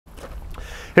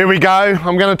Here we go.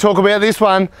 I'm going to talk about this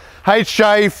one,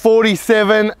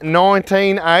 HJ47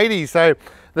 1980. So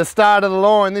the start of the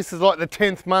line, this is like the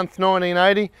 10th month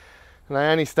 1980, and they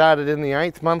only started in the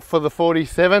 8th month for the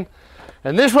 47.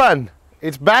 And this one,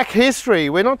 it's back history.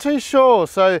 We're not too sure.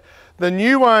 So the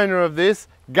new owner of this,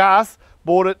 Gus,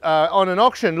 bought it on an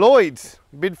auction, Lloyd's,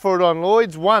 bid for it on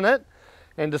Lloyd's, won it,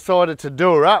 and decided to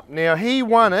do her up. Now he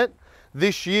won it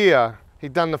this year.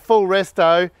 He'd done the full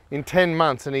resto in 10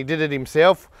 months and he did it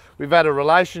himself. We've had a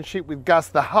relationship with Gus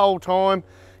the whole time,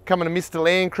 coming to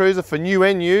MrLancrsuier for new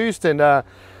and used. And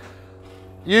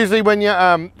usually when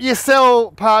you sell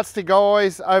parts to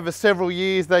guys over several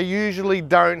years, they usually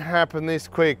don't happen this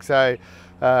quick. So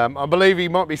I believe he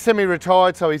might be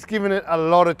semi-retired, so he's given it a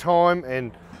lot of time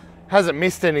and hasn't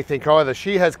missed anything either.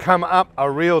 She has come up a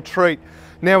real treat.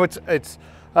 Now it's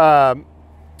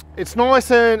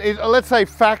nice and, let's say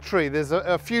factory. There's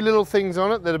a few little things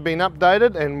on it that have been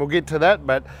updated, and we'll get to that,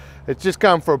 but it's just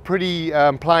going for a pretty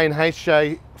plain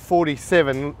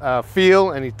HJ47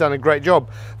 feel, and he's done a great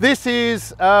job. This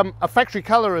is a factory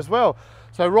color as well.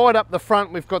 So right up the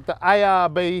front, we've got the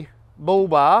ARB bull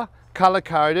bar, color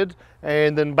coded,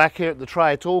 and then back here at the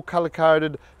tray, it's all color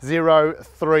coded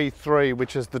 033,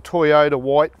 which is the Toyota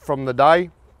white from the day,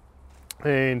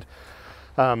 and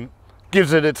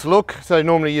gives it its look. So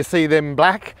normally you see them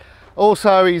black.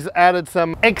 Also, he's added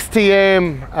some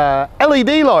XTM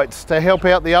LED lights to help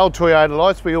out the old Toyota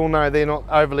lights. We all know they're not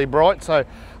overly bright, so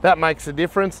that makes a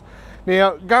difference.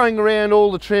 Now, going around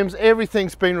all the trims,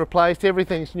 everything's been replaced,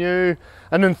 everything's new.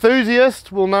 An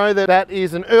enthusiast will know that that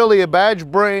is an earlier badge,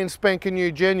 brand spanking new,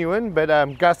 genuine, but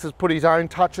Gus has put his own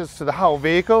touches to the whole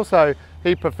vehicle, so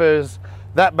he prefers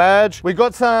that badge. We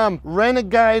got some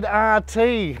Renegade RT.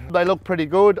 They look pretty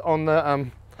good on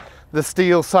the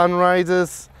steel sun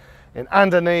raisers. And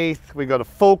underneath, we got a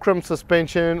fulcrum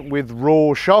suspension with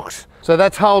raw shocks. So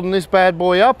that's holding this bad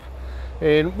boy up.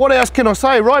 And what else can I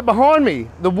say? Right behind me,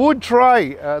 the wood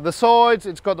tray, the sides,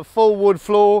 it's got the full wood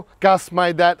floor. Gus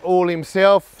made that all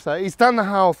himself. So he's done the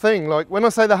whole thing. Like when I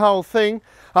say the whole thing,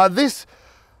 this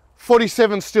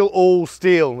 47's still all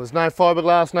steel. There's no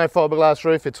fiberglass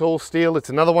roof. It's all steel. It's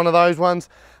another one of those ones.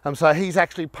 So he's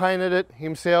actually painted it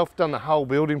himself, done the whole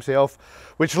build himself,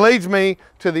 which leads me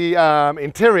to the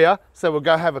interior. So we'll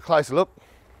go have a closer look.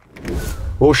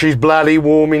 Well, she's bloody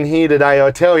warm in here today, I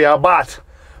tell ya. But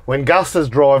when Gus is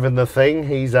driving the thing,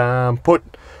 he's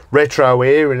put retro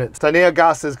air in it. So now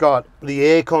Gus has got the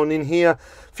aircon in here, a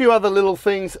few other little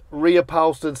things,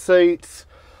 reupholstered seats,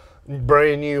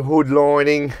 brand new hood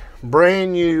lining,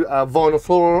 brand new vinyl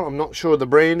floor. I'm not sure the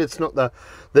brand, it's not the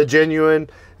genuine,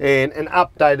 and an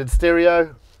updated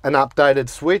stereo, an updated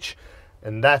switch,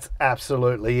 and that's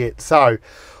absolutely it. So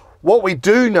what we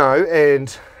do know,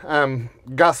 and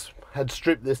Gus had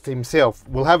stripped this himself,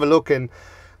 we'll have a look, and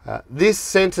this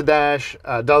center dash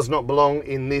does not belong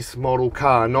in this model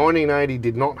car. 1980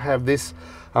 did not have this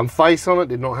face on it,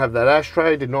 did not have that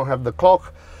ashtray, did not have the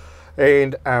clock.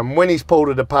 And when he's pulled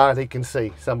it apart, he can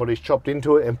see somebody's chopped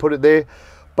into it and put it there.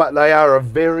 But they are a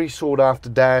very sought after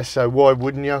dash, so why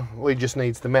wouldn't you? Well, he just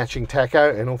needs the matching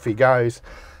tacho and off he goes.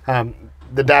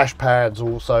 The dash pad's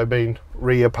also been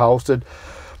reupholstered.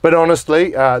 But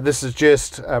honestly, this is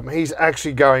just, he's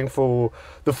actually going for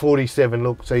the 47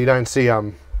 look, so you don't see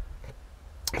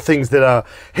things that are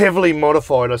heavily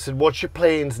modified. I said, what's your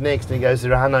plans next? And he goes,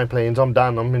 there are no plans, I'm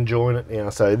done, I'm enjoying it now.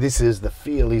 So this is the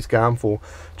feel he's going for,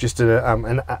 just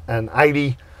an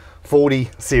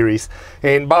 80/40 series.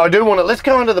 But I do want to, let's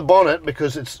go under the bonnet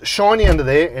because it's shiny under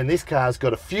there, and this car's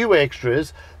got a few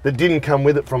extras that didn't come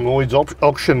with it from Lloyd's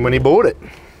auction when he bought it.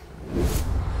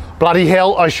 Bloody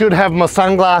hell, I should have my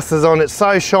sunglasses on. It's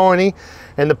so shiny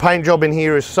and the paint job in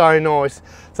here is so nice.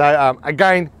 So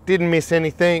again, didn't miss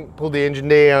anything, pulled the engine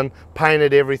down,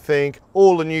 painted everything,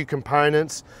 all the new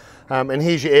components. And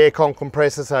here's your aircon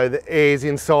compressor, so the air's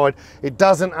inside. It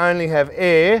doesn't only have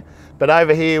air, but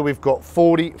over here we've got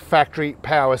 40 factory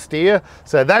power steer.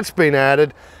 So that's been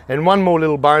added. And one more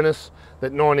little bonus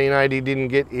that 1980 didn't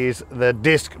get is the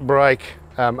disc brake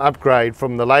upgrade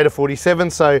from the later 47.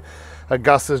 So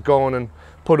Gus has gone and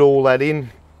put all that in.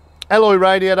 Alloy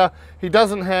radiator, he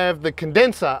doesn't have the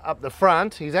condenser up the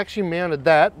front. He's actually mounted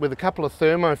that with a couple of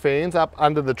thermo fans up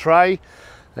under the tray,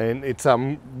 and it's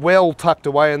well tucked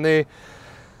away in there.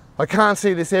 I can't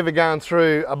see this ever going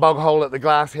through a bog hole at the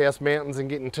Glasshouse Mountains and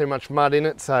getting too much mud in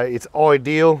it, so it's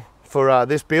ideal for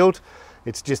this build.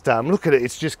 It's just, look at it,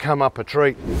 it's just come up a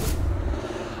treat.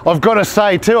 I've got to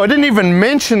say too, I didn't even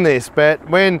mention this, but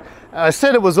when I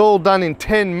said it was all done in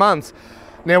 10 months,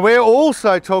 now we're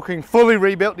also talking fully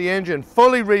rebuilt the engine,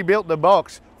 fully rebuilt the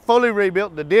box, fully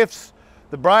rebuilt the diffs,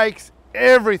 the brakes,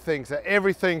 everything. So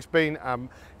everything's been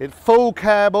full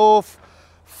cab off,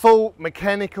 full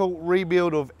mechanical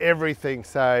rebuild of everything.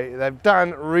 So they've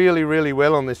done really, really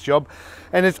well on this job.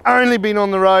 And it's only been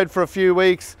on the road for a few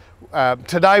weeks.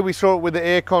 Today we saw it with the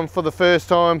aircon for the first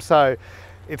time, so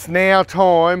it's now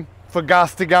time for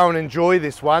Gus to go and enjoy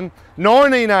this one.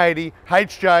 1980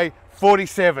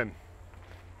 HJ47.